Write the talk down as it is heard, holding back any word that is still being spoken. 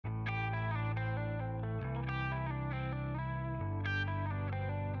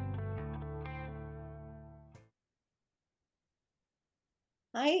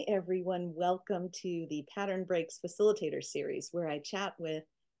Hi, everyone. Welcome to the Pattern Breaks Facilitator Series, where I chat with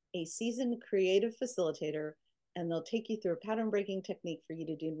a seasoned creative facilitator, and they'll take you through a pattern breaking technique for you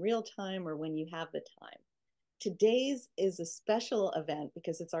to do in real time or when you have the time. Today's is a special event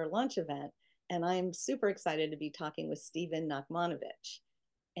because it's our launch event, and I'm super excited to be talking with Stephen Nachmanovitch.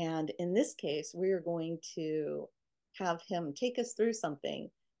 And in this case, we are going to have him take us through something,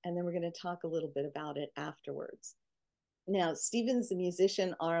 and then we're going to talk a little bit about it afterwards. Now, Stephen's a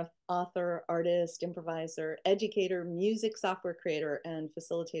musician, author, artist, improviser, educator, music software creator, and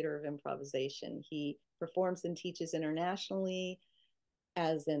facilitator of improvisation. He performs and teaches internationally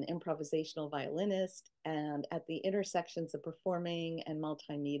as an improvisational violinist and at the intersections of performing and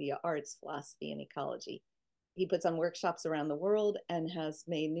multimedia arts, philosophy, and ecology. He puts on workshops around the world and has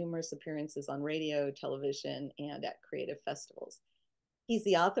made numerous appearances on radio, television, and at creative festivals. He's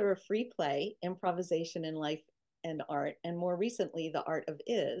the author of Free Play, Improvisation in Life and Art, and more recently, The Art of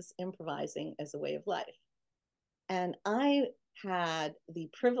Is, Improvising as a Way of Life. And I had the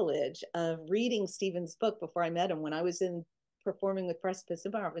privilege of reading Stephen's book before I met him when I was in performing with Precipice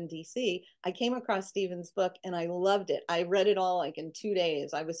Improv in DC. I came across Stephen's book and I loved it. I read it all like in 2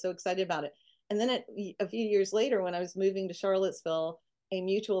 days. I was so excited about it. And then a few years later, when I was moving to Charlottesville, a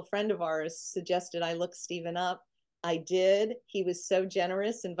mutual friend of ours suggested I look Stephen up. I did. He was so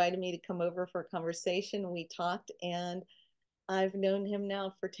generous, invited me to come over for a conversation. We talked, and I've known him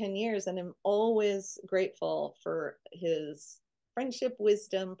now for 10 years, and I'm always grateful for his friendship,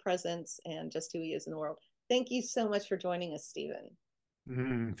 wisdom, presence, and just who he is in the world. Thank you so much for joining us, Stephen.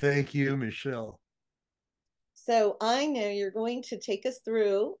 Thank you, Michelle. So I know you're going to take us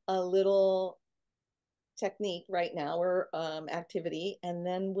through a little technique right now or activity, and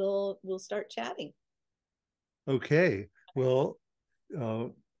then we'll start chatting. Okay, well, uh,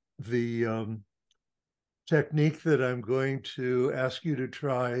 the technique that I'm going to ask you to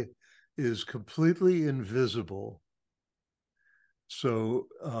try is completely invisible. So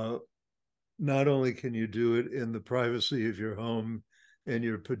not only can you do it in the privacy of your home and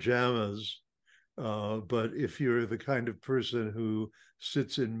your pajamas, but if you're the kind of person who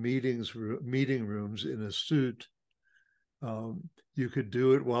sits in meeting rooms in a suit, you could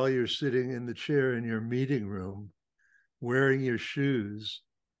do it while you're sitting in the chair in your meeting room, wearing your shoes,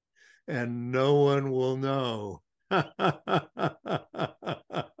 and no one will know.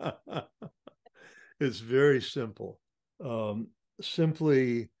 It's very simple. Um,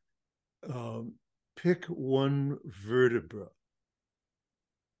 Simply um, pick one vertebra,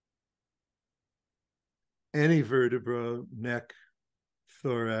 any vertebra, neck,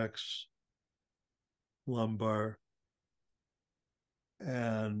 thorax, lumbar,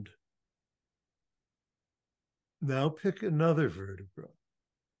 and now pick another vertebra.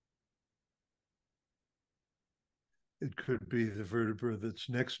 It could be the vertebra that's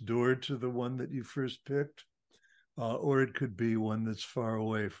next door to the one that you first picked, or it could be one that's far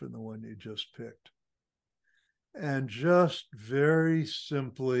away from the one you just picked. And just very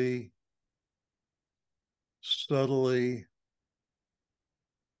simply, subtly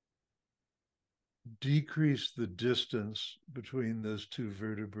decrease the distance between those two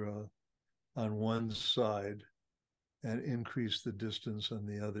vertebrae on one side and increase the distance on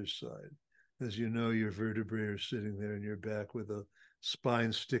the other side. As you know, your vertebrae are sitting there in your back with a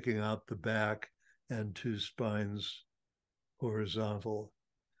spine sticking out the back and two spines horizontal.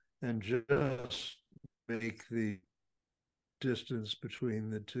 And just make the distance between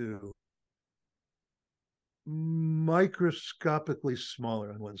the two microscopically smaller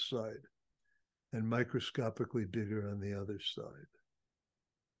on one side and microscopically bigger on the other side.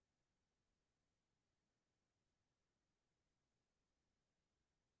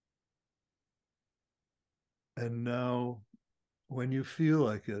 And now, when you feel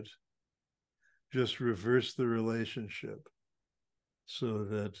like it, just reverse the relationship so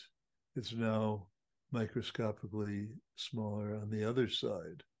that it's now microscopically smaller on the other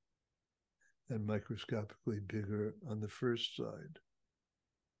side and microscopically bigger on the first side.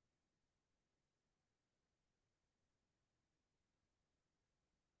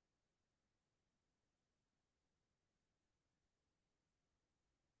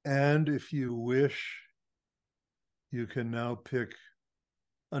 And if you wish, you can now pick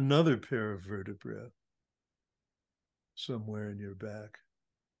another pair of vertebrae somewhere in your back.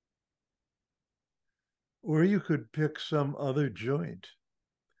 Or you could pick some other joint,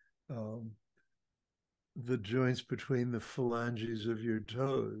 um, the joints between the phalanges of your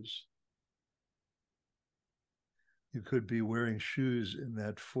toes. You could be wearing shoes in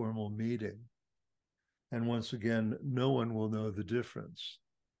that formal meeting. And once again, no one will know the difference.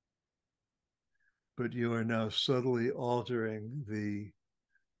 But you are now subtly altering the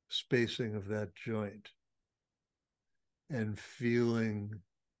spacing of that joint and feeling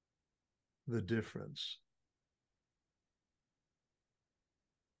the difference.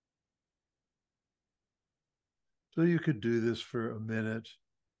 So you could do this for a minute,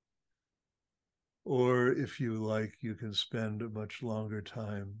 or if you like, you can spend a much longer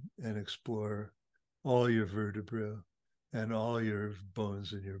time and explore all your vertebrae and all your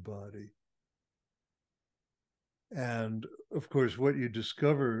bones in your body. And of course, what you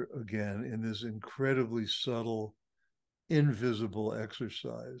discover again in this incredibly subtle, invisible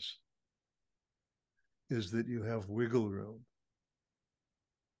exercise is that you have wiggle room.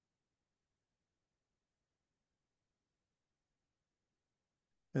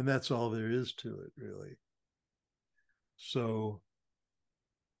 And that's all there is to it, really. So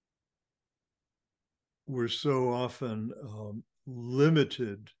we're so often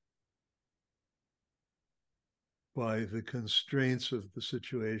limited by the constraints of the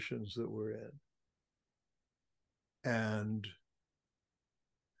situations that we're in. And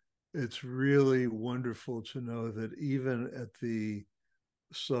it's really wonderful to know that even at the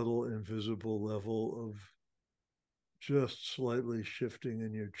subtle, invisible level of just slightly shifting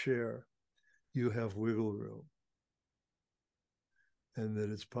in your chair, you have wiggle room. And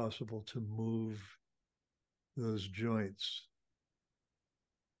that it's possible to move those joints.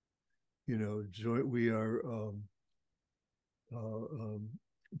 You know, we are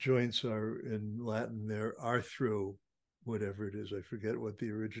joints are in Latin, they're arthro, whatever it is. I forget what the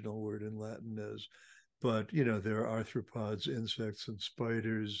original word in Latin is. But, you know, there are arthropods, insects, and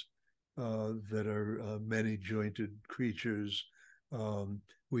spiders that are many jointed creatures.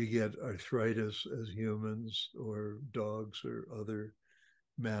 We get arthritis as humans or dogs or other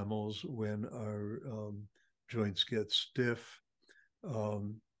mammals when our joints get stiff.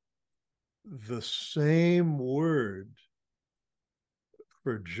 The same word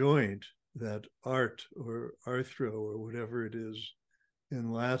for joint, that art or arthro or whatever it is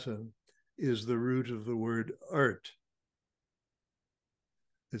in Latin, is the root of the word art.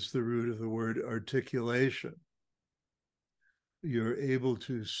 It's the root of the word articulation. You're able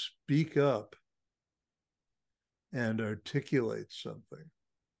to speak up and articulate something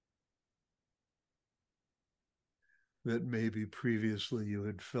that maybe previously you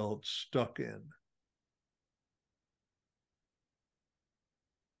had felt stuck in.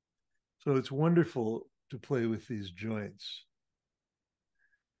 So it's wonderful to play with these joints.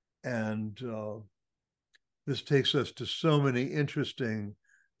 And this takes us to so many interesting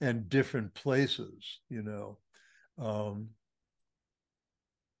and different places, you know.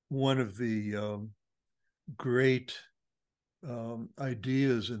 One of the great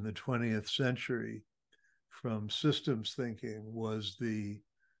ideas in the 20th century from systems thinking was the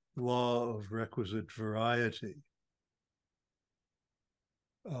law of requisite variety.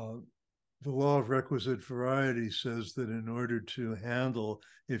 The law of requisite variety says that in order to handle,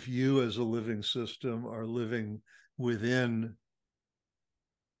 if you as a living system are living within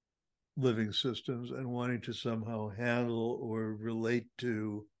living systems and wanting to somehow handle or relate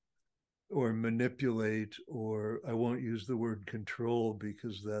to or manipulate, or I won't use the word control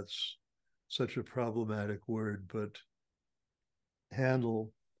because that's such a problematic word, but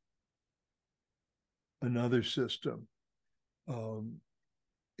handle another system,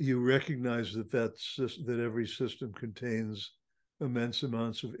 you recognize that every system contains immense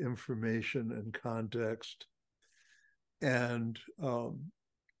amounts of information and context, and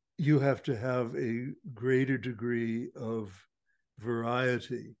you have to have a greater degree of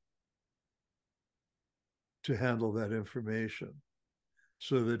variety to handle that information.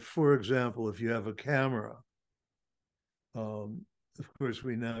 So that, for example, if you have a camera, of course,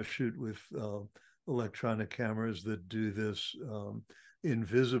 we now shoot with electronic cameras that do this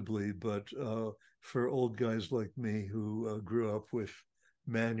invisibly, but for old guys like me who grew up with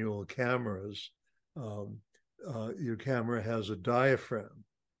manual cameras, your camera has a diaphragm,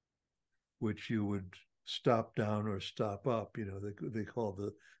 which you would stop down or stop up. You know, they call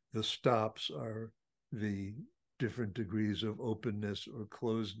the stops are the different degrees of openness or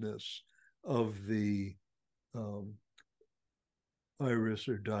closedness of the iris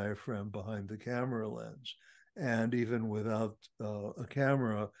or diaphragm behind the camera lens. And even without a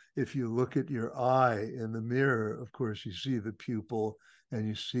camera, if you look at your eye in the mirror, of course, you see the pupil and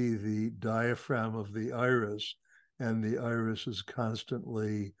you see the diaphragm of the iris, and the iris is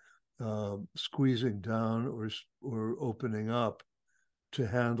constantly squeezing down or opening up to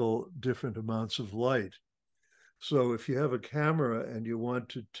handle different amounts of light. So if you have a camera and you want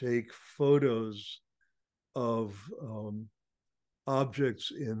to take photos of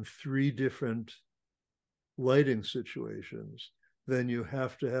objects in 3 different lighting situations, then you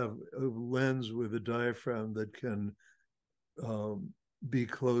have to have a lens with a diaphragm that can be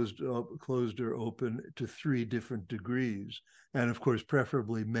closed or open to 3 different degrees, and of course,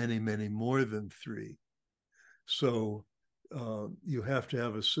 preferably many, many more than 3. So you have to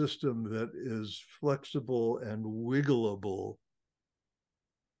have a system that is flexible and wiggleable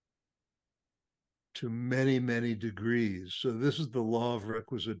to many, many degrees. So this is the law of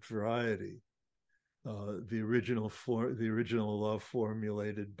requisite variety. The original law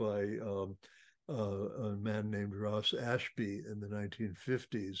formulated by a man named Ross Ashby in the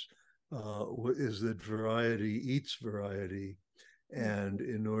 1950s is that variety eats variety, and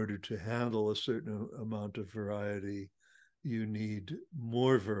in order to handle a certain amount of variety, you need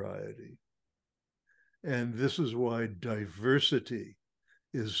more variety. And this is why diversity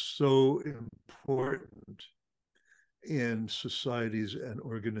is so important in societies and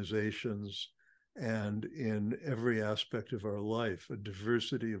organizations and in every aspect of our life. A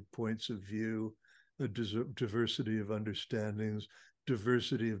diversity of points of view, a diversity of understandings,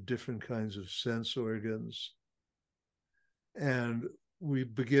 diversity of different kinds of sense organs. And we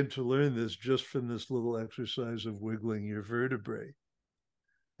begin to learn this just from this little exercise of wiggling your vertebrae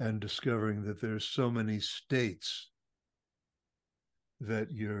and discovering that there's so many states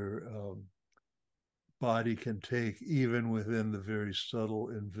that your body can take, even within the very subtle,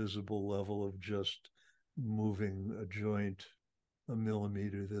 invisible level of just moving a joint a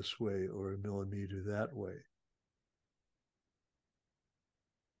millimeter this way or a millimeter that way.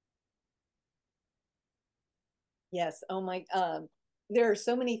 Yes. Oh my, there are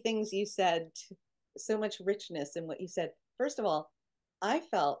so many things you said, so much richness in what you said. First of all, I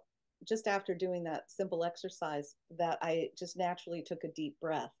felt just after doing that simple exercise that I just naturally took a deep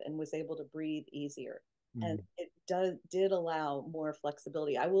breath and was able to breathe easier. And it did allow more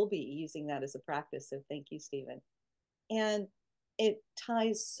flexibility. I will be using that as a practice. So thank you, Stephen. And it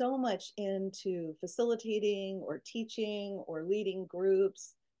ties so much into facilitating or teaching or leading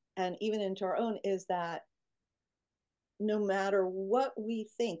groups and even into our own, is that no matter what we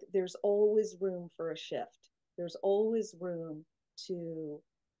think, there's always room for a shift. There's always room to,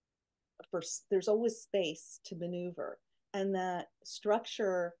 there's always space to maneuver. And that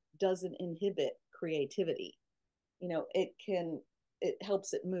structure doesn't inhibit creativity. You know, it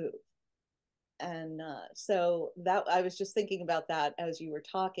helps it move. And so that, I was just thinking about that as you were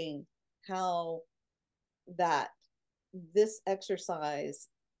talking, how that this exercise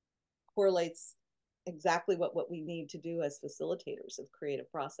correlates exactly what we need to do as facilitators of creative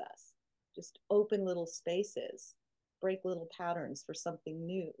process. Just open little spaces, break little patterns for something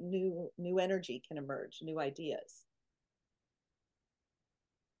new energy can emerge, new ideas.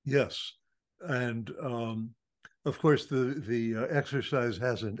 Yes, and of course the exercise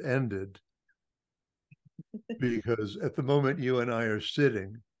hasn't ended, because at the moment you and I are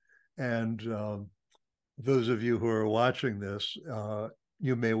sitting, and those of you who are watching this,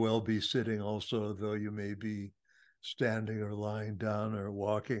 you may well be sitting also, though you may be standing or lying down or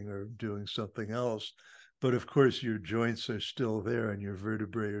walking or doing something else. But of course, your joints are still there and your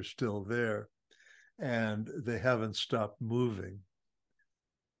vertebrae are still there, and they haven't stopped moving.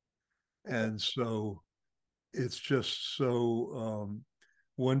 And so it's just so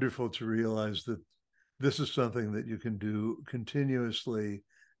wonderful to realize that this is something that you can do continuously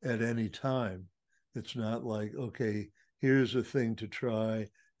at any time. It's not like, okay, here's a thing to try,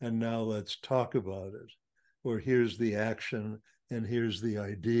 and now let's talk about it. Or here's the action, and here's the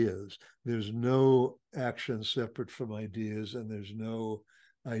ideas. There's no action separate from ideas, and there's no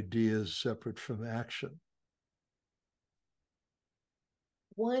ideas separate from action.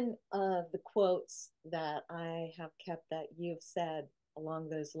 One of the quotes that I have kept that you've said along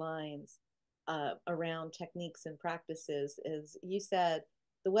those lines around techniques and practices is, you said,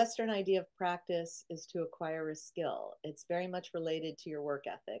 the Western idea of practice is to acquire a skill. It's very much related to your work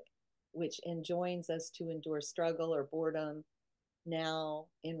ethic, which enjoins us to endure struggle or boredom now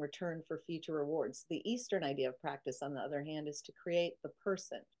in return for future rewards. The Eastern idea of practice, on the other hand, is to create the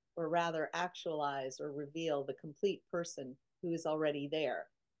person, or rather actualize or reveal the complete person who is already there.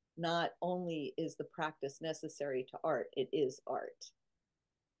 Not only is the practice necessary to art, it is art.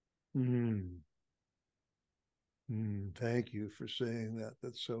 Thank you for saying that.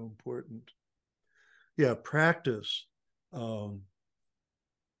 That's so important. Yeah, practice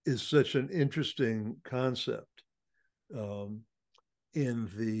is such an interesting concept. In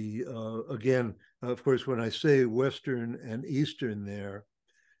the again, of course, when I say Western and Eastern there,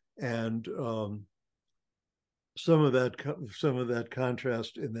 and some of that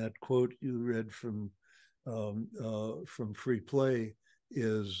contrast in that quote you read from Free Play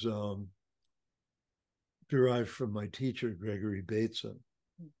is derived from my teacher, Gregory Bateson,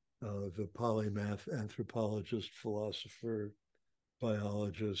 the polymath, anthropologist, philosopher,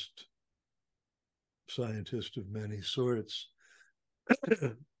 biologist, scientist of many sorts.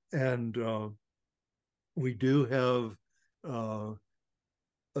 And we do have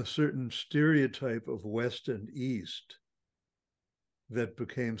a certain stereotype of West and East that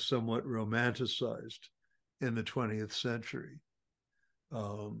became somewhat romanticized in the 20th century.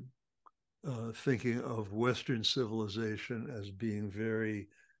 Thinking of Western civilization as being very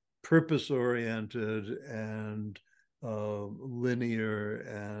purpose-oriented and linear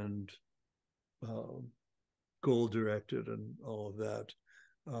and goal-directed and all of that.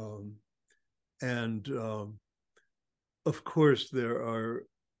 And of course, there are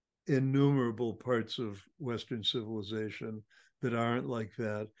innumerable parts of Western civilization that aren't like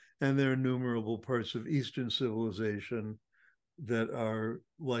that. And there are innumerable parts of Eastern civilization that are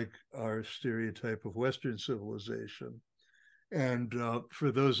like our stereotype of Western civilization. And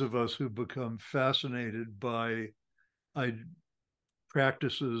for those of us who become fascinated by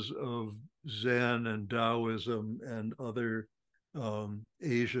practices of Zen and Taoism and other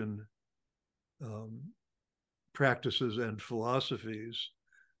Asian practices and philosophies,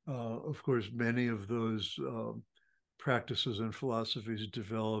 of course, many of those practices and philosophies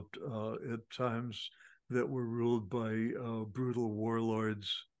developed at times that were ruled by brutal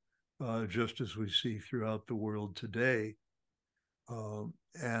warlords, just as we see throughout the world today.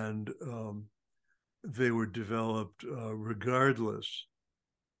 And they were developed regardless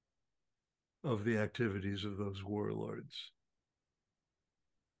of the activities of those warlords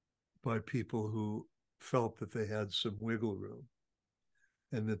by people who felt that they had some wiggle room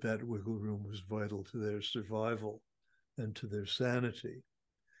and that that wiggle room was vital to their survival and to their sanity.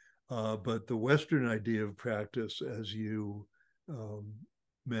 But the Western idea of practice, as you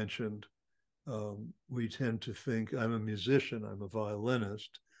mentioned, we tend to think, I'm a musician, I'm a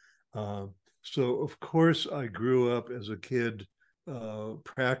violinist. So of course I grew up as a kid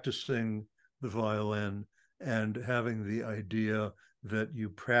practicing the violin and having the idea that you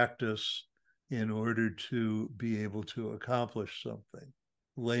practice in order to be able to accomplish something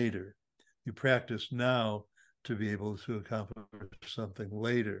later. You practice now to be able to accomplish something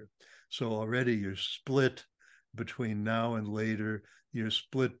later. So already you're split between now and later. You're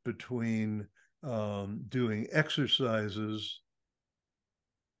split between doing exercises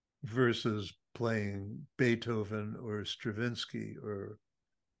versus playing Beethoven or Stravinsky or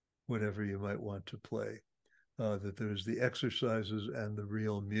whatever you might want to play. That there's the exercises and the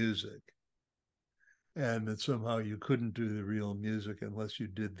real music. And that somehow you couldn't do the real music unless you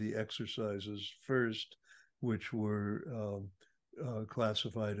did the exercises first, which were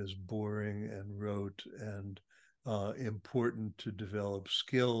classified as boring and rote and important to develop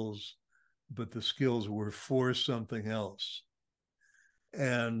skills, but the skills were for something else.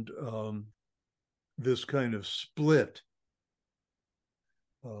 And this kind of split,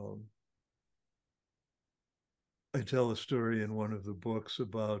 I tell a story in one of the books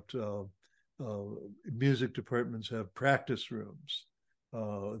about music departments have practice rooms.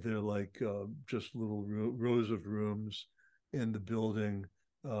 They're like just little rows of rooms in the building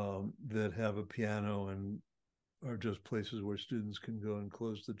that have a piano and are just places where students can go and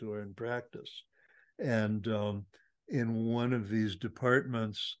close the door and practice. And in one of these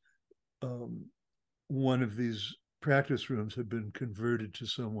departments, one of these practice rooms had been converted to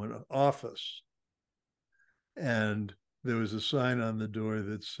someone's office. And there was a sign on the door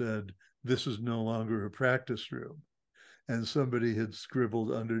that said, "This is no longer a practice room." And somebody had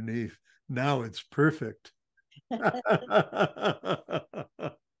scribbled underneath, "Now it's perfect."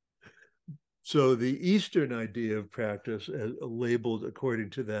 So the Eastern idea of practice, labeled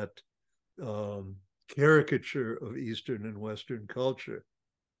according to that caricature of Eastern and Western culture,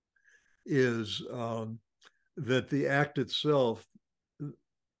 is that the act itself,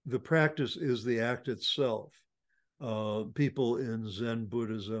 the practice is the act itself. People in Zen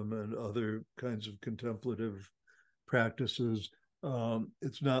Buddhism and other kinds of contemplative practices,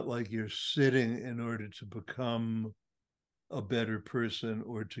 it's not like you're sitting in order to become a better person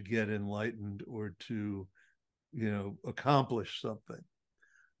or to get enlightened or to, accomplish something.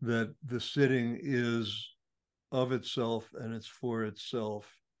 That the sitting is of itself and it's for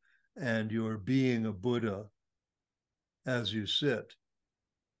itself, and you're being a Buddha as you sit.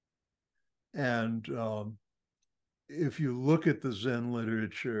 And if you look at the Zen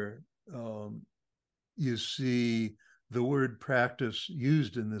literature, you see the word practice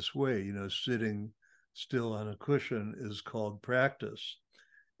used in this way. Sitting still on a cushion is called practice.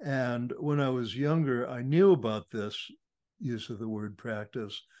 And when I was younger, I knew about this use of the word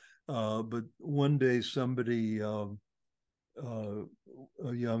practice, But one day somebody, a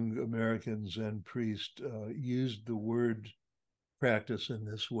young American Zen priest, used the word practice in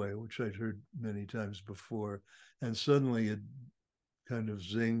this way, which I'd heard many times before. And suddenly it kind of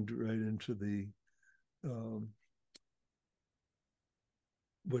zinged right into the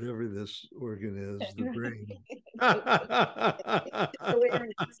whatever this organ is, the brain.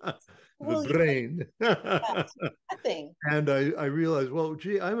 The Well, brain. that's nothing. And I realized, well,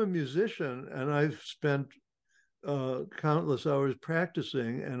 gee, I'm a musician and I've spent countless hours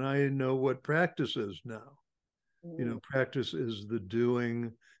practicing, and I know what practice is now. You know, practice is the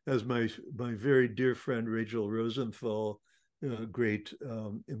doing, as my very dear friend Rachel Rosenthal, great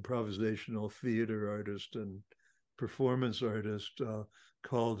improvisational theater artist and performance artist,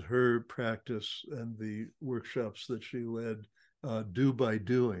 called her practice and the workshops that she led, do by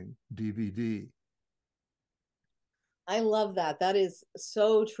doing, DBD. I love that. That is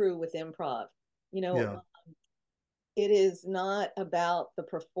so true with improv. You know, Yeah. it is not about the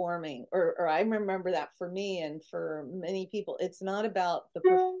performing, or I remember that for me and for many people, it's not about the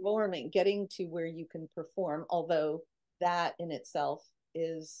performing, getting to where you can perform, although that in itself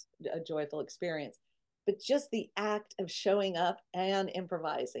is a joyful experience, but just the act of showing up and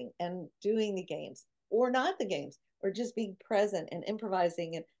improvising and doing the games or not the games, or just being present and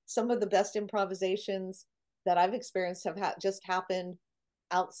improvising. And some of the best improvisations that I've experienced have just happened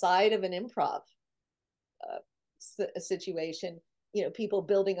outside of an improv situation, you know, people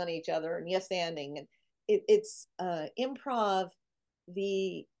building on each other and yes anding, and it's improv.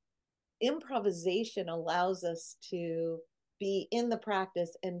 The improvisation allows us to be in the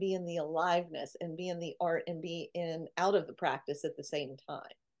practice and be in the aliveness and be in the art and be in out of the practice at the same time.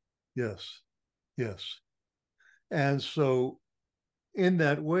 Yes. Yes. And so in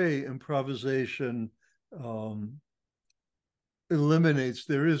that way, improvisation um, eliminates,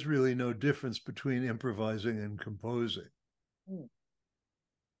 there is really no difference between improvising and composing. Mm.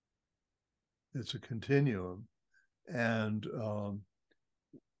 It's a continuum. And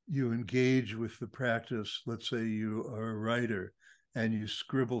you engage with the practice. Let's say you are a writer and you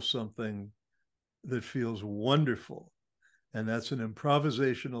scribble something that feels wonderful, and that's an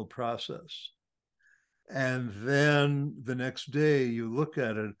improvisational process. And then the next day you look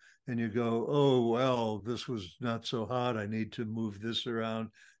at it and you go, oh, well, this was not so hot. I need to move this around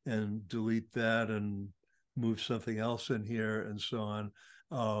and delete that and move something else in here and so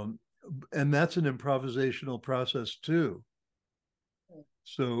on. And that's an improvisational process too.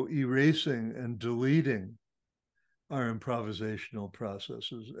 So erasing and deleting are improvisational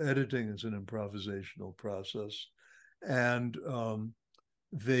processes. Editing is an improvisational process. And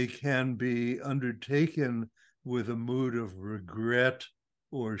they can be undertaken with a mood of regret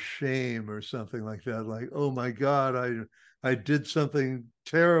or shame or something like that, like, oh my God, I did something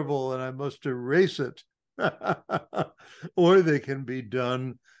terrible and I must erase it. Or they can be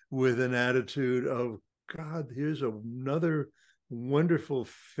done with an attitude of, God, here's another wonderful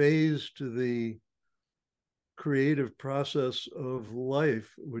phase to the creative process of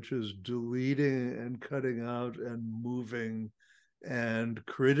life, which is deleting and cutting out and moving and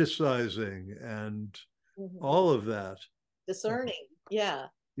criticizing and Mm-hmm. all of that. Discerning, yeah.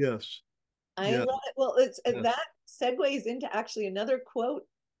 Yes. I Yeah. love it. Well, it's Yes. that segues into actually another quote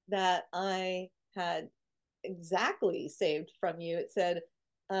that I had exactly saved from you. It said,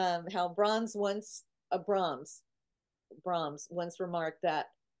 how Brahms once remarked that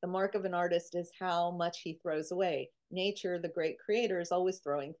the mark of an artist is how much he throws away. Nature, the great creator, is always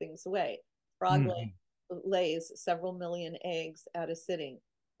throwing things away. Frog Mhm. lays several million eggs at a sitting.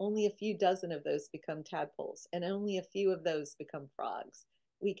 Only a few dozen of those become tadpoles, and only a few of those become frogs.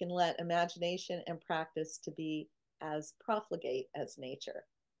 We can let imagination and practice to be as profligate as nature.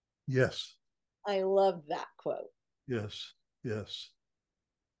 Yes. I love that quote. Yes. Yes.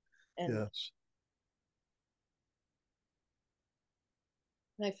 And Yes.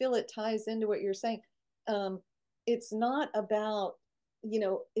 and I feel it ties into what you're saying. It's not about, you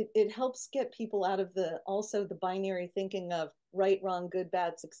know, it helps get people out of the also the binary thinking of right, wrong, good,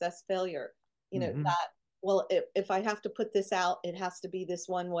 bad, success, failure. You know, Mm-hmm. that, well, if I have to put this out, it has to be this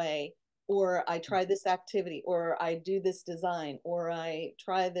one way, or I try this activity, or I do this design, or I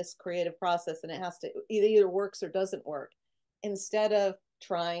try this creative process, and it has to, it either works or doesn't work. Instead of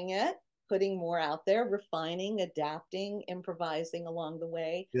trying it, putting more out there, refining, adapting, improvising along the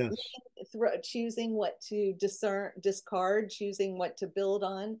way, Yes. choosing what to discard, choosing what to build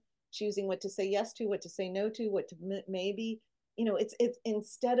on, choosing what to say yes to, what to say no to, what to maybe, you know, it's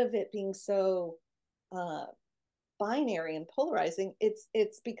instead of it being so uh, binary and polarizing, it's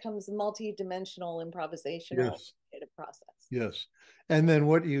becomes multi-dimensional improvisational Yes. creative process. Yes. And then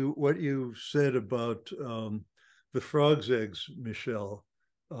what you said about the frog's eggs, Michelle,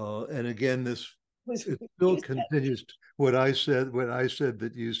 and again, this Was it you still said, continues what I said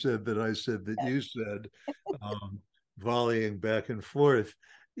that you said that I said that you said, um, volleying back and forth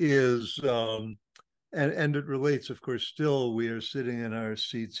is and it relates, of course. Still, we are sitting in our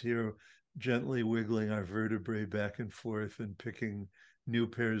seats here, gently wiggling our vertebrae back and forth and picking new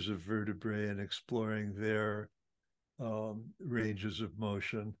pairs of vertebrae and exploring their ranges of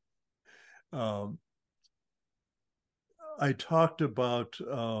motion. Um, I talked about,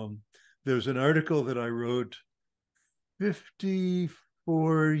 there's an article that I wrote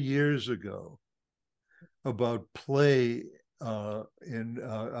 54 years ago about play. I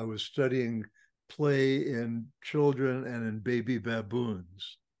was studying play in children and in baby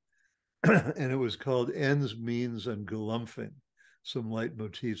baboons. And it was called Ends, Means, and Galumphing, some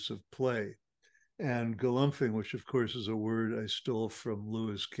leitmotifs of play. And galumphing, which of course is a word I stole from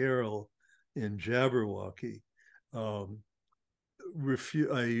Lewis Carroll in Jabberwocky. Um,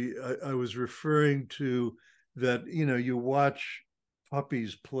 I was referring to that, you watch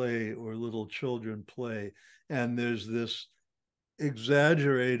puppies play or little children play, and there's this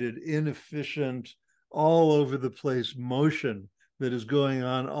exaggerated, inefficient, all over the place motion that is going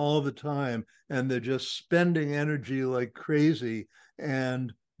on all the time, and they're just spending energy like crazy,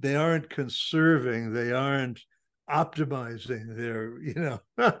 and they aren't conserving, they aren't optimizing,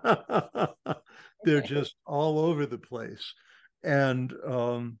 they're just all over the place. And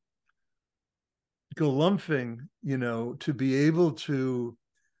galumphing, to be able to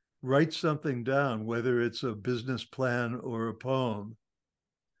write something down, whether it's a business plan or a poem,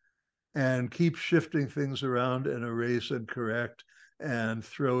 and keep shifting things around and erase and correct and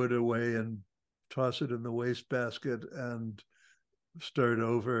throw it away and toss it in the wastebasket and start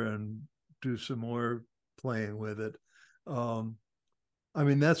over and do some more playing with it. Um, I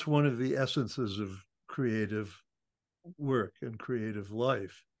mean, that's one of the essences of creative work and creative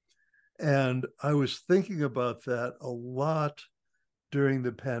life. And I was thinking about that a lot during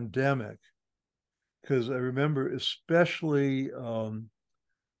the pandemic, because I remember, especially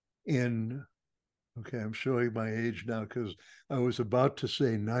in, okay, I'm showing my age now because I was about to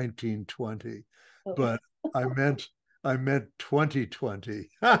say 1920, oh, but I meant I meant 2020.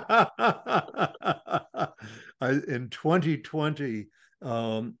 In 2020,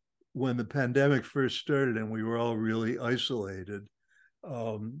 when the pandemic first started and we were all really isolated,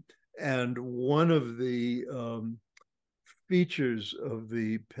 um, and one of the features of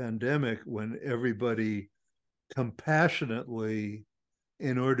the pandemic, when everybody compassionately,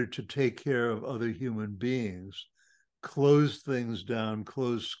 in order to take care of other human beings, closed things down,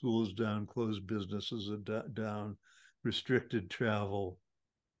 closed schools down, closed businesses down, restricted travel,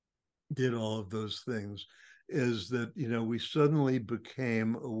 did all of those things, is that, we suddenly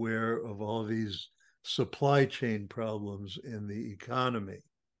became aware of all these supply chain problems in the economy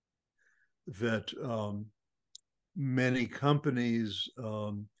that many companies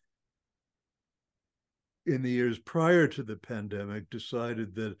in the years prior to the pandemic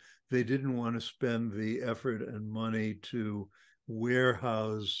decided that they didn't want to spend the effort and money to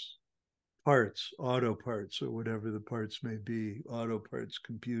warehouse parts, auto parts, or whatever the parts may be, auto parts,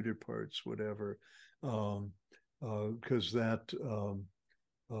 computer parts, whatever, because that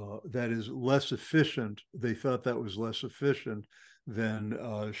is less efficient. They thought that was less efficient than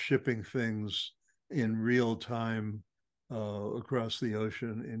shipping things in real time across the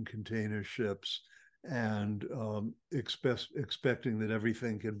ocean in container ships, and expecting that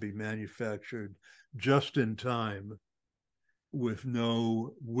everything can be manufactured just in time with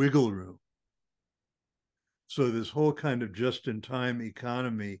no wiggle room. So this whole kind of just in time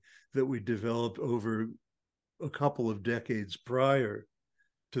economy that we developed over a couple of decades prior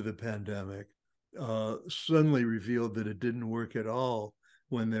to the pandemic suddenly revealed that it didn't work at all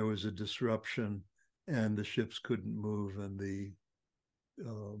when there was a disruption and the ships couldn't move and the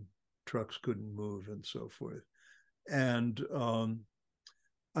trucks couldn't move and so forth. And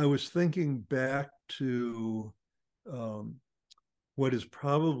I was thinking back to um, what is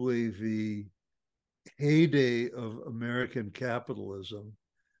probably the heyday of American capitalism,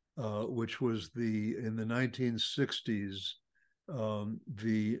 which was in the 1960s,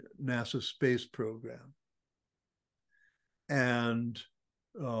 the NASA space program. And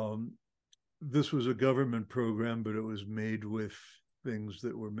this was a government program, but it was made with things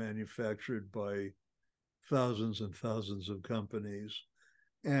that were manufactured by thousands and thousands of companies.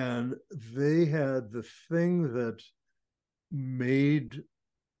 And they had the thing that made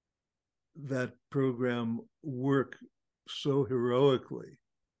that program work so heroically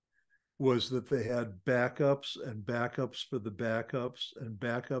was that they had backups and backups for the backups and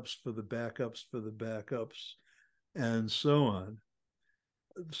backups for the backups for the backups and so on.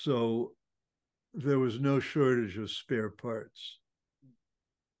 So there was no shortage of spare parts.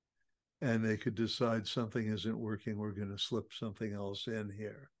 And they could decide something isn't working, we're going to slip something else in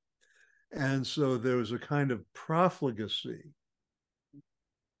here. And so there was a kind of profligacy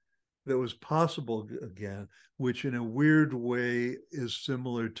that was possible again, which in a weird way is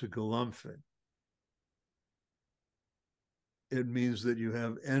similar to galumphing. It means that you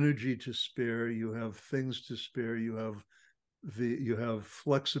have energy to spare, you have things to spare, you have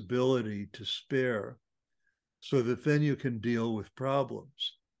flexibility to spare, so that then you can deal with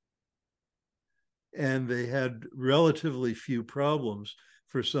problems. And they had relatively few problems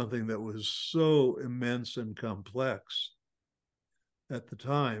for something that was so immense and complex at the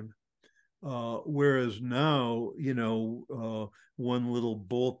time. Whereas now, one little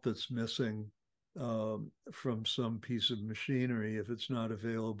bolt that's missing from some piece of machinery, if it's not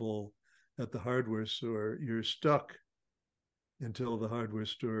available at the hardware store, you're stuck until the hardware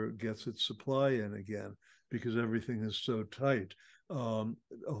store gets its supply in again, because everything is so tight. A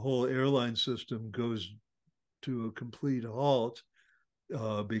whole airline system goes to a complete halt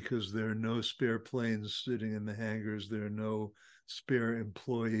because there are no spare planes sitting in the hangars. There are no spare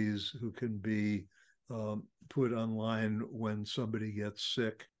employees who can be put online when somebody gets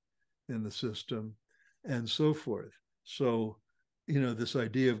sick in the system, and so forth. So, this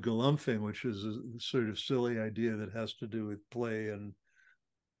idea of galumphing, which is a sort of silly idea that has to do with play and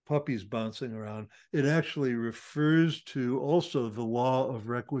puppies bouncing around, it actually refers to also the law of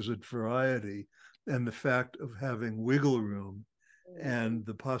requisite variety and the fact of having wiggle room and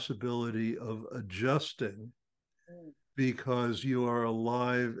the possibility of adjusting because you are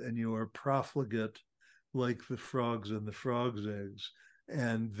alive and you are profligate like the frogs and the frogs' eggs,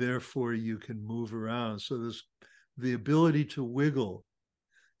 and therefore you can move around. So the ability to wiggle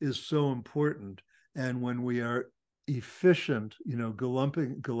is so important. And when we are efficient,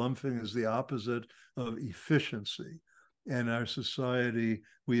 galumphing is the opposite of efficiency. And our society,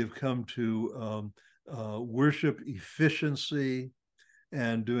 we have come to worship efficiency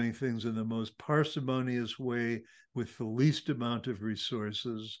and doing things in the most parsimonious way with the least amount of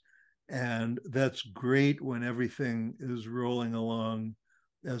resources. And that's great when everything is rolling along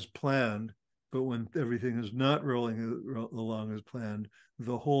as planned. But when everything is not rolling along as planned,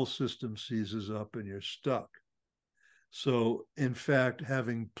 the whole system seizes up and you're stuck. So, in fact,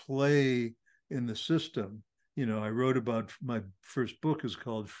 having play in the system, I wrote about, my first book is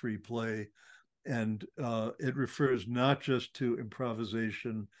called Free Play, and it refers not just to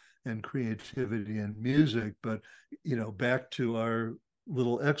improvisation and creativity and music, but back to our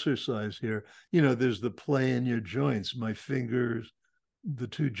little exercise here. There's the play in your joints, my fingers, the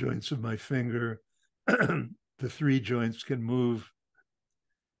 2 joints of my finger, the 3 joints can move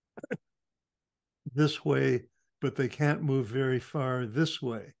this way, but they can't move very far this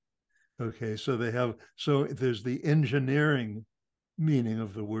way. Okay, so there's the engineering meaning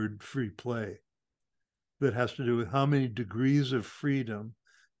of the word free play that has to do with how many degrees of freedom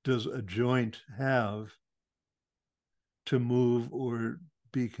does a joint have to move or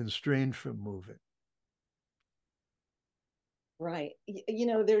be constrained from moving. Right.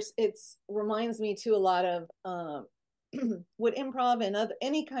 It's reminds me too a lot of what improv and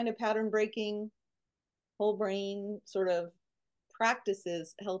any kind of pattern breaking, whole brain sort of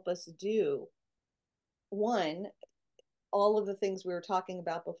practices help us do. One, all of the things we were talking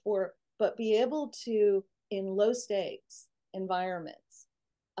about before, but be able to, in low stakes environments,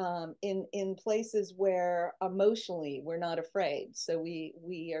 in places where emotionally we're not afraid, so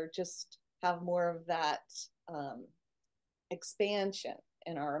we are just have more of that expansion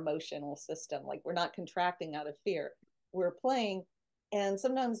in our emotional system, like we're not contracting out of fear, we're playing. And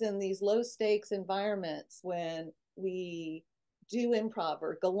sometimes in these low stakes environments, when we do improv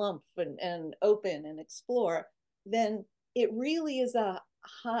or galumph and open and explore, then it really is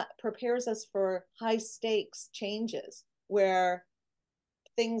prepares us for high stakes changes where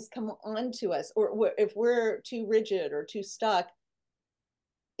things come onto us, or if we're too rigid or too stuck,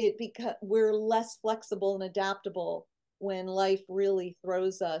 we're less flexible and adaptable when life really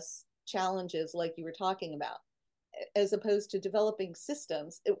throws us challenges like you were talking about, as opposed to developing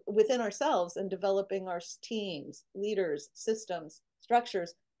systems within ourselves and developing our teams, leaders, systems,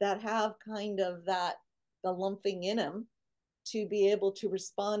 structures that have kind of the lumping in them to be able to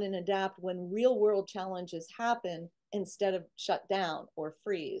respond and adapt when real world challenges happen, instead of shut down or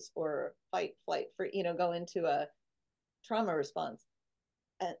freeze or fight, flight, go into a trauma response.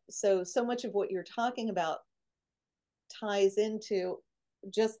 And so much of what you're talking about ties into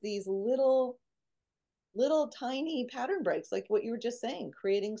just these little tiny pattern breaks, like what you were just saying,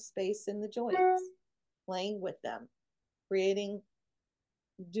 creating space in the joints, playing with them, creating,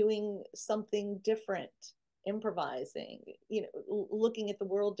 doing something different, improvising, looking at the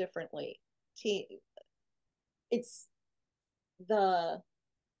world differently. It's the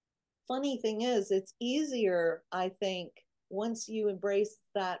funny thing is, it's easier, I think, once you embrace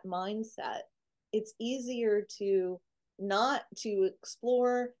that mindset, it's easier to not to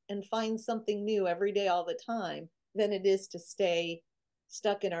explore and find something new every day all the time than it is to stay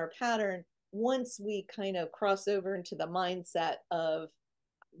stuck in our pattern once we kind of cross over into the mindset of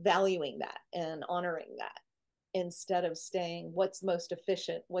valuing that and honoring that, instead of staying what's most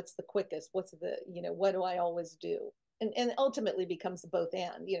efficient, what's the quickest, what's the, what do I always do, and ultimately becomes both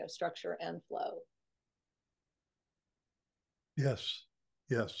and, structure and flow. Yes,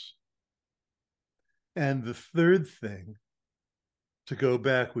 yes. And the third thing, to go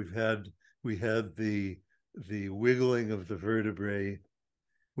back, we had the wiggling of the vertebrae,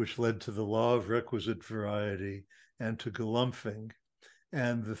 which led to the law of requisite variety and to galumphing.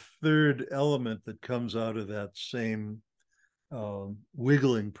 And the third element that comes out of that same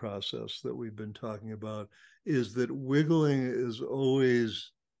wiggling process that we've been talking about is that wiggling is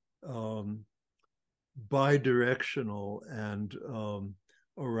always bidirectional and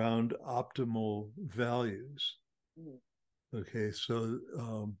around optimal values. Okay, so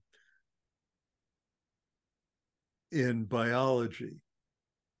in biology,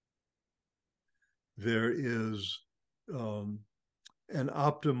 there is an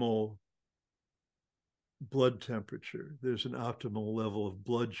optimal blood temperature, there's an optimal level of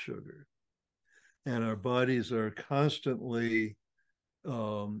blood sugar, and our bodies are constantly,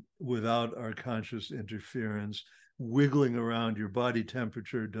 without our conscious interference, wiggling around. Your body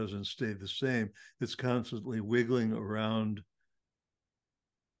temperature doesn't stay the same. It's constantly wiggling around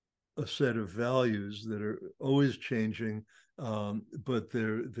a set of values that are always changing, but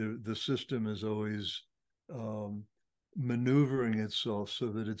the system is always maneuvering itself so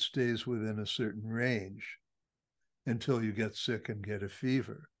that it stays within a certain range until you get sick and get a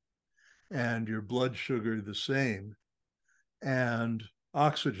fever. And your blood sugar the same, and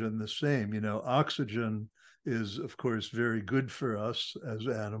oxygen the same. Oxygen is, of course, very good for us as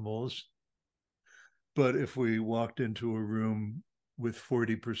animals. But if we walked into a room with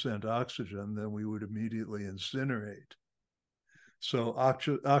 40% oxygen, then we would immediately incinerate. So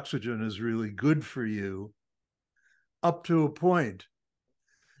oxygen is really good for you up to a point.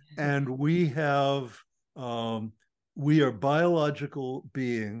 And we are biological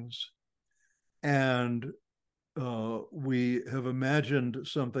beings, and we have imagined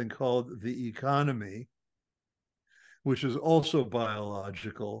something called the economy, which is also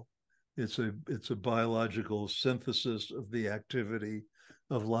biological. It's a biological synthesis of the activity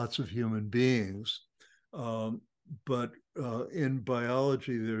of lots of human beings. But in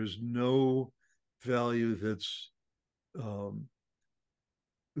biology, there's no value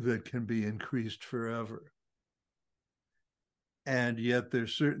that can be increased forever. And yet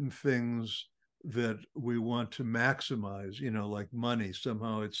there's certain things that we want to maximize, like money.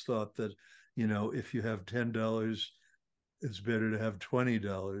 Somehow it's thought that, if you have $10, it's better to have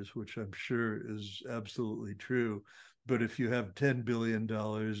 $20, which I'm sure is absolutely true. But if you have $10 billion,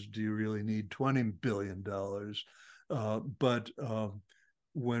 do you really need $20 billion? But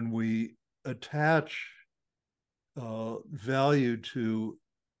when we attach value to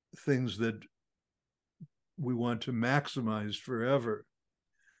things that we want to maximize forever,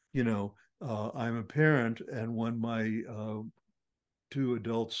 I'm a parent, and when my two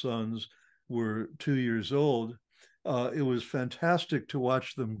adult sons were 2 years old, it was fantastic to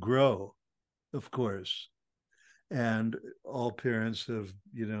watch them grow, of course. And all parents have,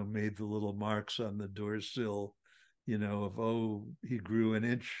 made the little marks on the door sill, of, oh, he grew an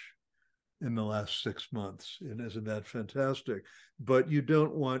inch in the last 6 months. And isn't that fantastic? But you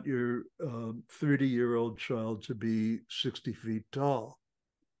don't want your 30-year-old child to be 60 feet tall.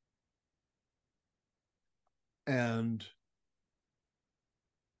 And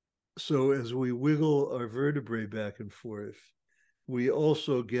so as we wiggle our vertebrae back and forth, we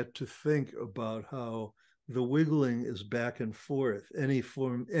also get to think about how the wiggling is back and forth.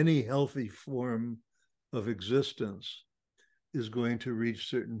 Any healthy form of existence is going to reach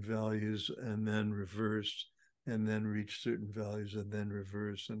certain values and then reverse, and then reach certain values and then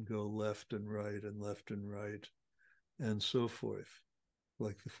reverse, and go left and right and left and right, and so forth,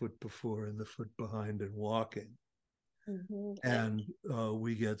 like the foot before and the foot behind and walking. Mm-hmm. And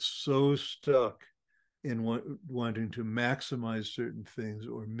we get so stuck in wanting to maximize certain things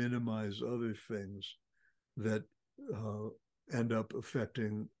or minimize other things that end up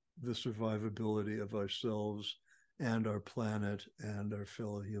affecting the survivability of ourselves and our planet and our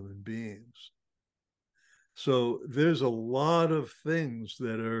fellow human beings. So there's a lot of things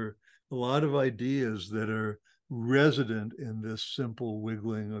that are, a lot of ideas that are resident in this simple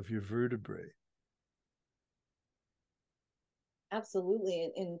wiggling of your vertebrae.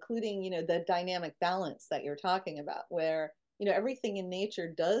 Absolutely, including, the dynamic balance that you're talking about, where, everything in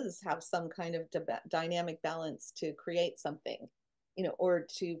nature does have some kind of dynamic balance to create something, or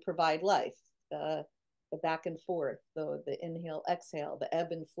to provide life. The back and forth, the inhale, exhale, the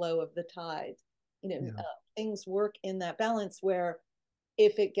ebb and flow of the tides. Yeah. Things work in that balance where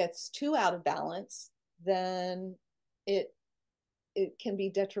if it gets too out of balance, then it it can be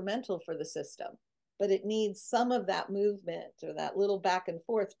detrimental for the system. But it needs some of that movement or that little back and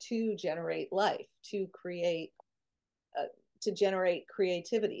forth to generate life, uh, to generate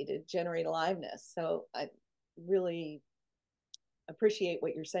creativity, to generate aliveness. So I really appreciate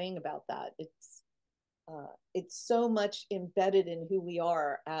what you're saying about that. It's so much embedded in who we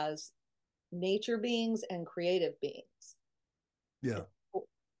are as nature beings and creative beings. Yeah.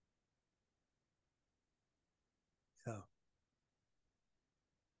 Yeah.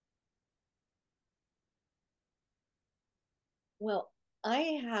 Well,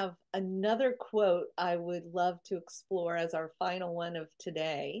 I have another quote I would love to explore as our final one of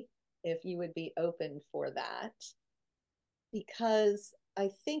today, if you would be open for that, because I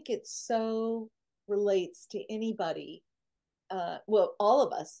think it so relates to anybody, well, all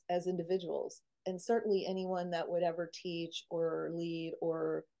of us as individuals, and certainly anyone that would ever teach or lead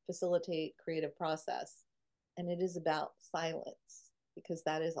or facilitate creative process. And it is about silence, because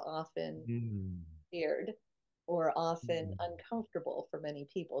that is often Mm. feared or often Mm. uncomfortable for many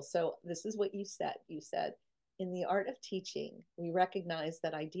people. So, this is what you said. You said, in the art of teaching, we recognize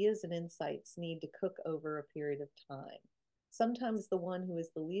that ideas and insights need to cook over a period of time. Sometimes the one who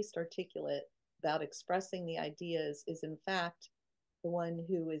is the least articulate about expressing the ideas is, in fact, the one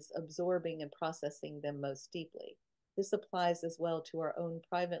who is absorbing and processing them most deeply. This applies as well to our own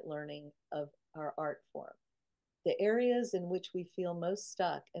private learning of our art form. The areas in which we feel most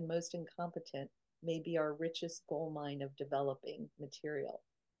stuck and most incompetent may be our richest gold mine of developing material.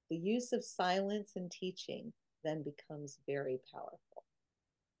 The use of silence in teaching then becomes very powerful.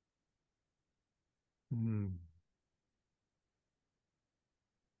 Mm.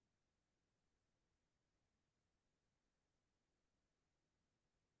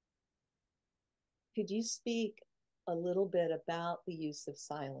 Could you speak a little bit about the use of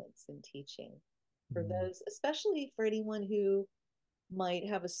silence in teaching for Mm. those, especially for anyone who might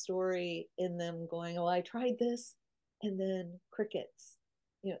have a story in them going, "Oh, I tried this," and then crickets.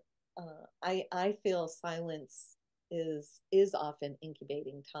 I feel silence is often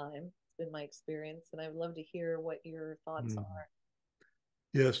incubating time. It's been my experience, and I'd love to hear what your thoughts Mm. are.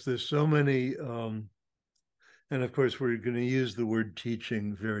 Yes, there's so many, and of course, we're going to use the word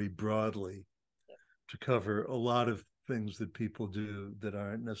teaching very broadly Yeah. to cover a lot of things that people do that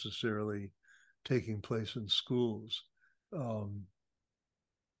aren't necessarily taking place in schools. Um,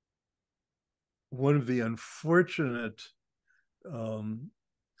 One of the unfortunate um,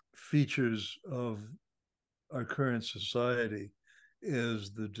 features of our current society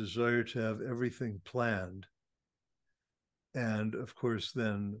is the desire to have everything planned. And of course,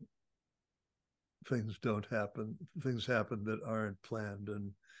 then things don't happen. Things happen that aren't planned,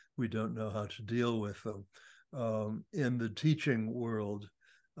 and we don't know how to deal with them. In the teaching world,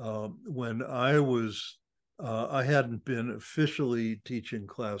 when I hadn't been officially teaching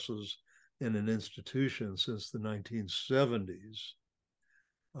classes in an institution since the 1970s.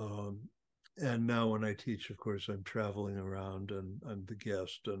 Um, and now when I teach, of course, I'm traveling around and I'm the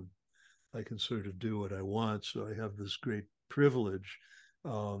guest and I can sort of do what I want. So I have this great privilege.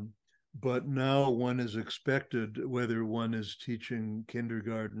 Um, but now one is expected, whether one is teaching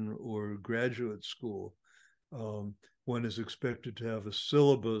kindergarten or graduate school, um, one is expected to have a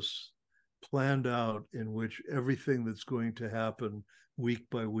syllabus planned out in which everything that's going to happen week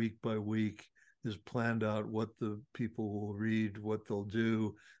by week by week is planned out, what the people will read, what they'll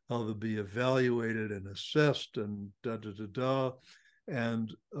do, how they'll be evaluated and assessed, and da da da da.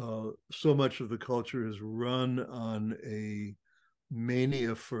 And so much of the culture is run on a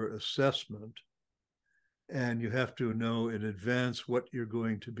mania for assessment. And you have to know in advance what you're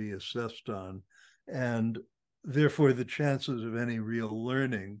going to be assessed on. And therefore, the chances of any real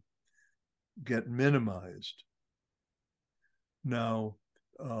learning get minimized. Now,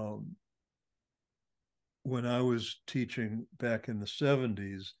 when I was teaching back in the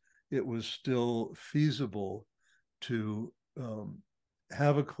 70s, it was still feasible to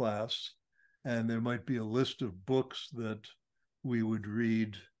have a class, and there might be a list of books that we would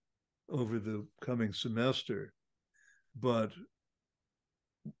read over the coming semester. But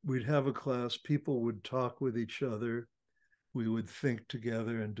we'd have a class, people would talk with each other, we would think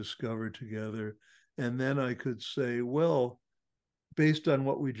together and discover together. And then I could say, well, based on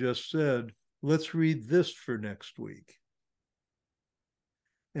what we just said, let's read this for next week.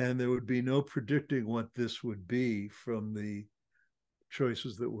 And there would be no predicting what this would be from the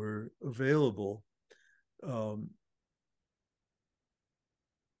choices that were available.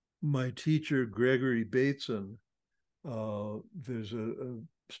 My teacher, Gregory Bateson, there's a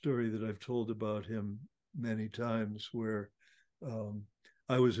story that I've told about him many times where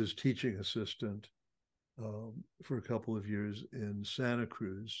I was his teaching assistant for a couple of years in Santa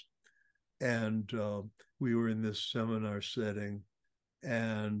Cruz. And we were in this seminar setting,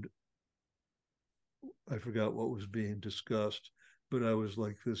 and I forgot what was being discussed, but I was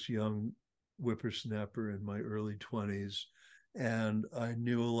like this young whippersnapper in my early 20s, and I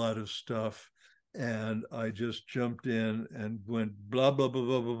knew a lot of stuff. And I just jumped in and went blah, blah, blah,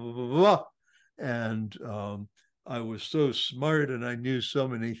 blah, blah, blah, blah, blah. And I was so smart and I knew so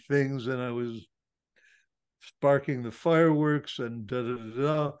many things, and I was sparking the fireworks and da da da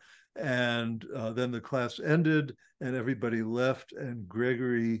da. And then the class ended and everybody left. And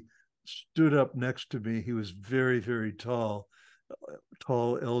Gregory stood up next to me. He was very, very tall,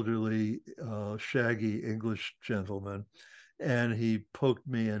 elderly, shaggy English gentleman. And he poked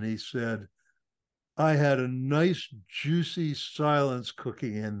me and he said, I had a nice, juicy silence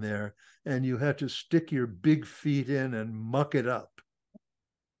cooking in there, and you had to stick your big feet in and muck it up.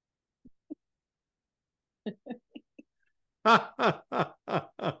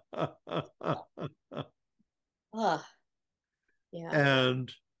 Ah, yeah.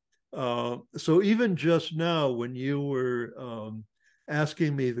 And so even just now, when you were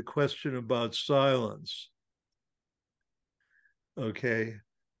asking me the question about silence, okay,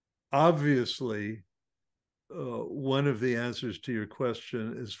 obviously, one of the answers to your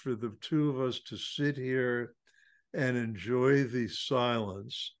question is for the two of us to sit here and enjoy the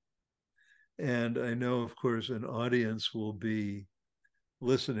silence. And I know, of course, an audience will be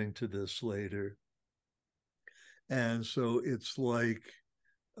listening to this later. And so it's like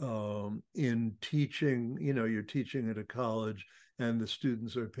in teaching, you're teaching at a college and the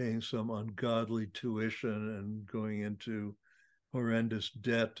students are paying some ungodly tuition and going into horrendous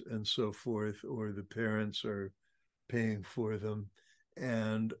debt and so forth, or the parents are paying for them.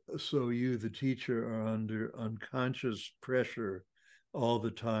 And so you, the teacher, are under unconscious pressure all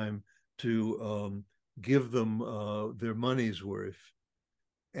the time to give them their money's worth.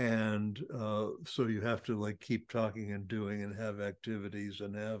 And so you have to like keep talking and doing and have activities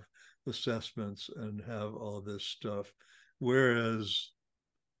and have assessments and have all this stuff. Whereas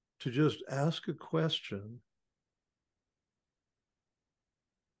to just ask a question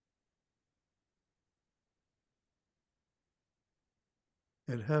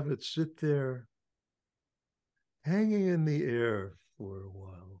and have it sit there hanging in the air for a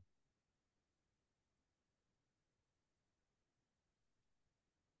while.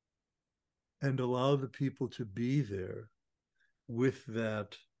 And allow the people to be there with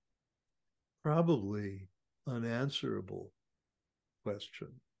that probably unanswerable question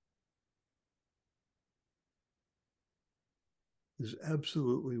is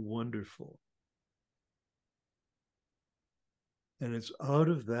absolutely wonderful. And it's out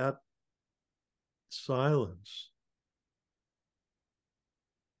of that silence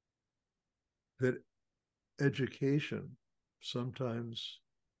that education sometimes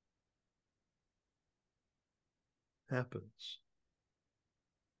happens.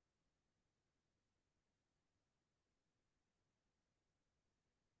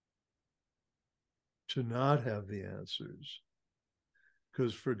 To not have the answers.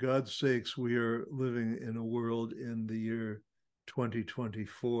 Because for God's sakes, we are living in a world in the year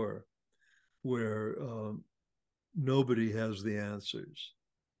 2024 where nobody has the answers.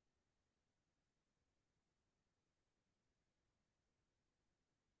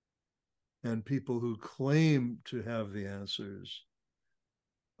 And people who claim to have the answers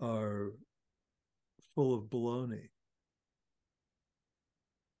are full of baloney.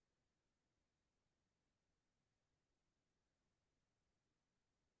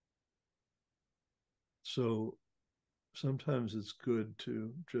 So sometimes it's good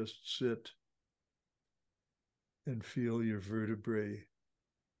to just sit and feel your vertebrae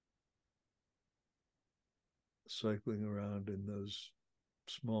cycling around in those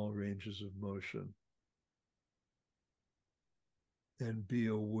small ranges of motion and be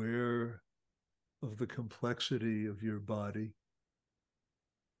aware of the complexity of your body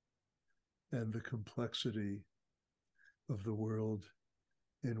and the complexity of the world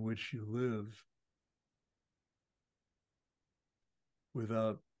in which you live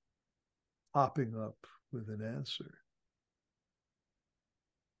without popping up with an answer.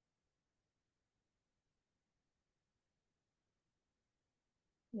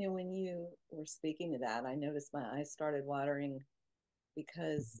 You know, when you were speaking to that, I noticed my eyes started watering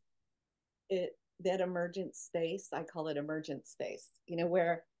because that emergent space, I call it emergent space, you know,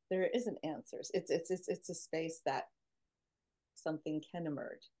 where there isn't answers. It's a space that something can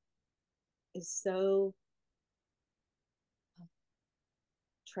emerge, is so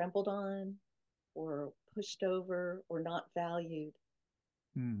trampled on or pushed over or not valued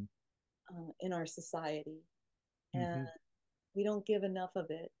Mm. in our society. And Mm-hmm. we don't give enough of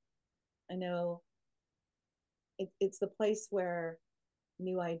it. I know it's the place where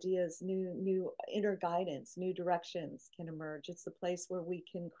new ideas, new inner guidance, new directions can emerge. It's the place where we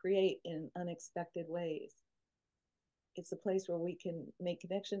can create in unexpected ways. It's the place where we can make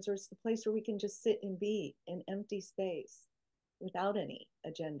connections, or it's the place where we can just sit and be in empty space without any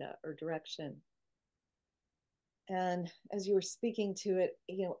agenda or direction. And as you were speaking to it,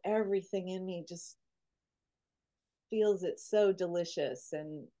 you know, everything in me just feels it's so delicious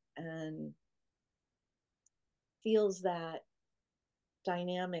and feels that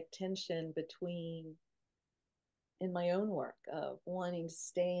dynamic tension between in my own work of wanting to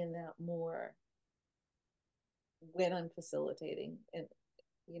stay in that more when I'm facilitating. And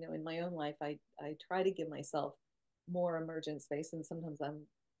you know, in my own life, I try to give myself more emergent space, and sometimes I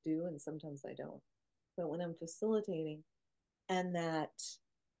do and sometimes I don't. But when I'm facilitating, and that,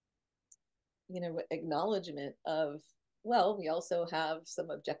 you know, acknowledgement of, well, we also have some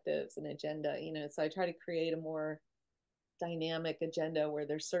objectives and agenda, you know, so I try to create a more dynamic agenda where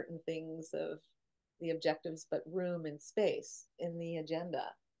there's certain things of the objectives, but room and space in the agenda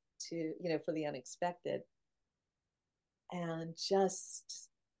to, you know, for the unexpected. And just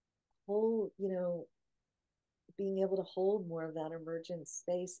hold, you know, being able to hold more of that emergent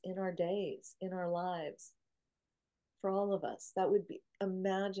space in our days, in our lives, for all of us. That would be,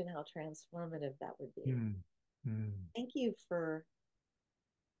 imagine how transformative that would be. Mm. Mm. Thank you for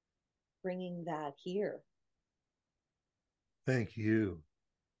bringing that here. Thank you.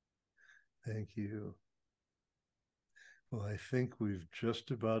 Thank you. Well, I think we've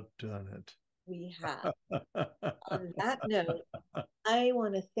just about done it. We have. On that note, I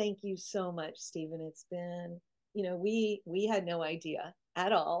want to thank you so much, Stephen. It's been, you know, we had no idea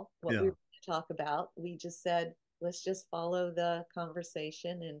at all what we Yeah. were going to talk about. We just said, let's just follow the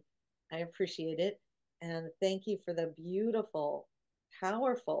conversation, and I appreciate it. And thank you for the beautiful,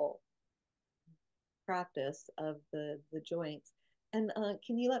 powerful practice of the joints. And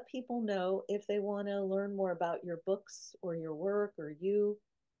can you let people know if they want to learn more about your books or your work or you,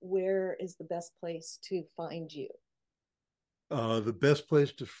 where is the best place to find you? The best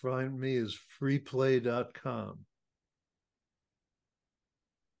place to find me is freeplay.com.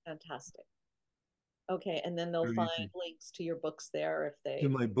 Fantastic. Okay, and then they'll Very find easy. links to your books there if To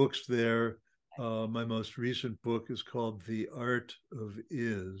they. my books there. My most recent book is called The Art of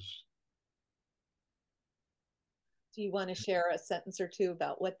Is. Do you want to share a sentence or two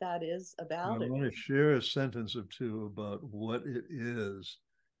about what that is And I about? want to share a sentence or two about what it is.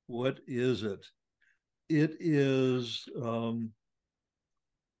 What is it? It is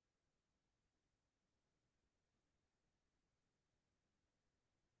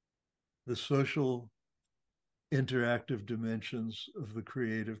the social interactive dimensions of the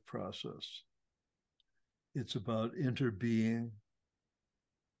creative process. It's about interbeing,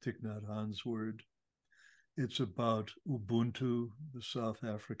 Thich Nhat Hanh's word. It's about Ubuntu, the South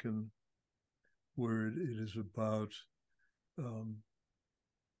African word. It is about um,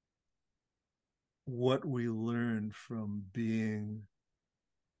 what we learn from being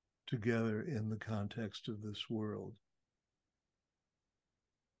together in the context of this world.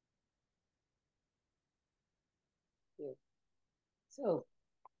 So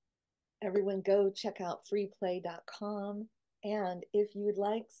everyone go check out freeplay.com. And if you would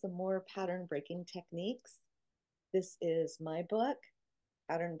like some more pattern breaking techniques, this is my book,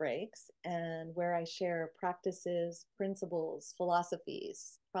 Pattern Breaks, and where I share practices, principles,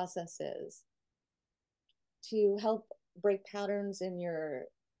 philosophies, processes to help break patterns in your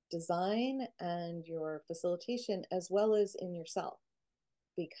design and your facilitation, as well as in yourself,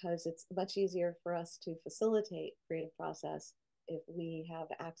 because it's much easier for us to facilitate creative process if we have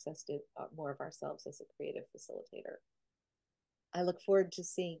access to more of ourselves as a creative facilitator. I look forward to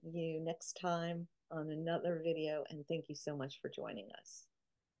seeing you next time on another video, and thank you so much for joining us.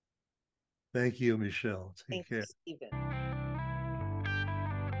 Thank you, Michelle. Thank Take you, care. Stephen.